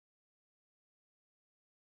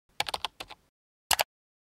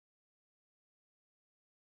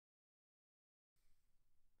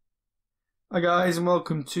Hi guys, and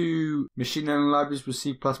welcome to Machine Learning Libraries with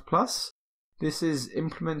C++. This is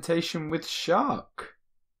implementation with Shark.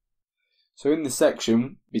 So in this section,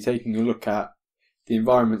 we'll be taking a look at the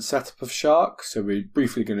environment setup of Shark. So we're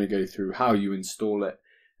briefly going to go through how you install it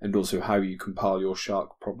and also how you compile your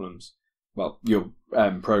Shark programs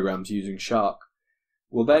using Shark.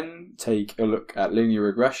 We'll then take a look at linear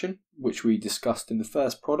regression, which we discussed in the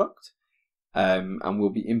first product, and we'll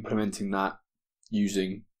be implementing that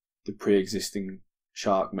using the pre-existing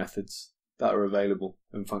Shark methods that are available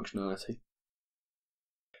and functionality.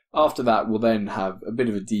 After that, we'll then have a bit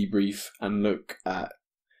of a debrief and look at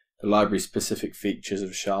the library-specific features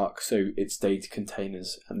of Shark, so its data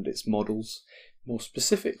containers and its models more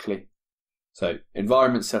specifically. So,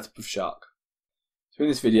 environment setup of Shark. So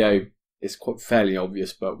in this video, it's quite fairly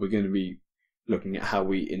obvious, but we're going to be looking at how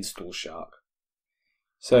we install Shark.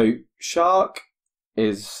 So Shark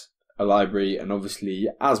is a library, and obviously,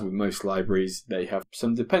 as with most libraries, they have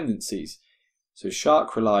some dependencies. So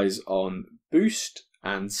Shark relies on Boost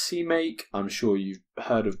and CMake. I'm sure you've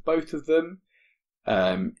heard of both of them.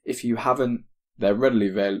 If you haven't,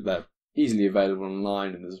 they're easily available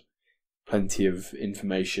online, and there's plenty of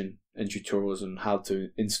information and tutorials on how to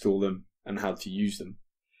install them and how to use them.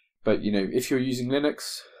 But if you're using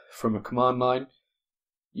Linux from a command line,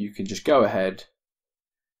 you can just go ahead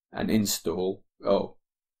and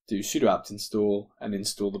do sudo apt install and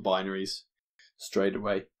install the binaries straight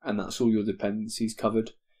away, and that's all your dependencies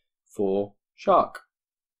covered for Shark.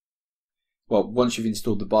 Well, once you've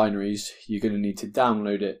installed the binaries, you're going to need to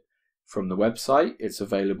download it from the website. It's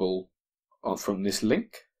available from this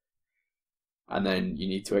link, and then you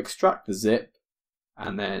need to extract the zip,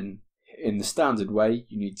 and then in the standard way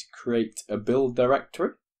you need to create a build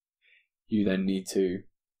directory. You then need to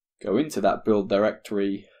go into that build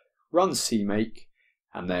directory, run CMake,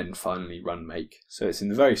 and then finally run make. So it's in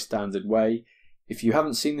the very standard way. If you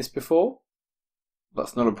haven't seen this before,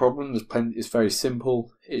 that's not a problem. It's very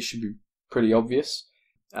simple. It should be pretty obvious,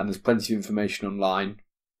 and there's plenty of information online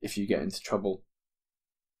if you get into trouble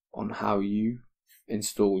on how you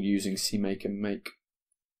install using CMake and make.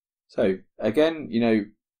 So again,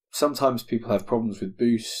 sometimes people have problems with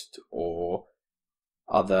Boost or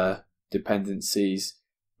other dependencies,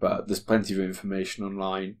 but there's plenty of information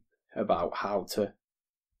online about how to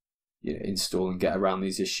install and get around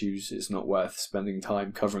these issues. It's not worth spending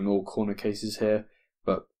time covering all corner cases here,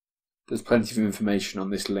 but there's plenty of information on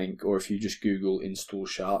this link, or if you just Google install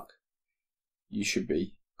Shark, you should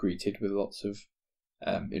be greeted with lots of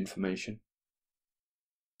information.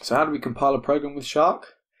 So how do we compile a program with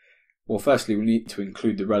Shark? Well, firstly, we need to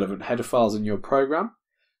include the relevant header files in your program.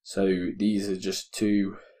 So these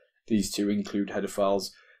two include header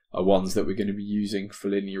files are ones that we're going to be using for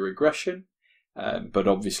linear regression. But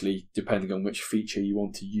obviously, depending on which feature you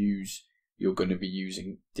want to use, you're going to be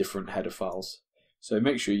using different header files. So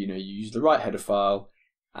make sure you use the right header file,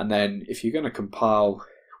 and then if you're going to compile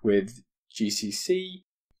with GCC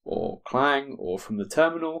or Clang or from the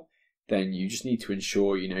terminal, then you just need to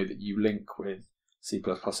ensure that you link with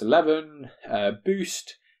C++11,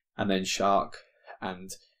 Boost, and then Shark and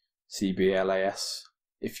CBLAS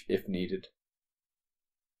if needed.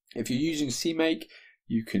 If you're using CMake,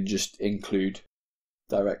 you can just include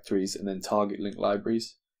directories and then target link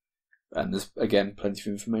libraries, and there's again plenty of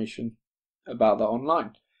information about that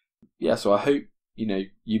online. Yeah, so I hope you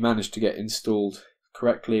managed to get installed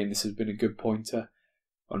correctly, and this has been a good pointer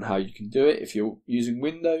on how you can do it. If you're using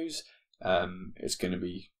Windows, it's going to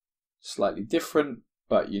be slightly different,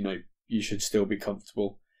 but you should still be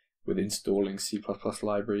comfortable with installing C++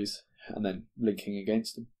 libraries and then linking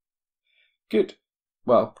against them. Good.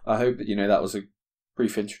 Well, I hope that that was a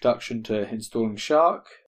brief introduction to installing Shark,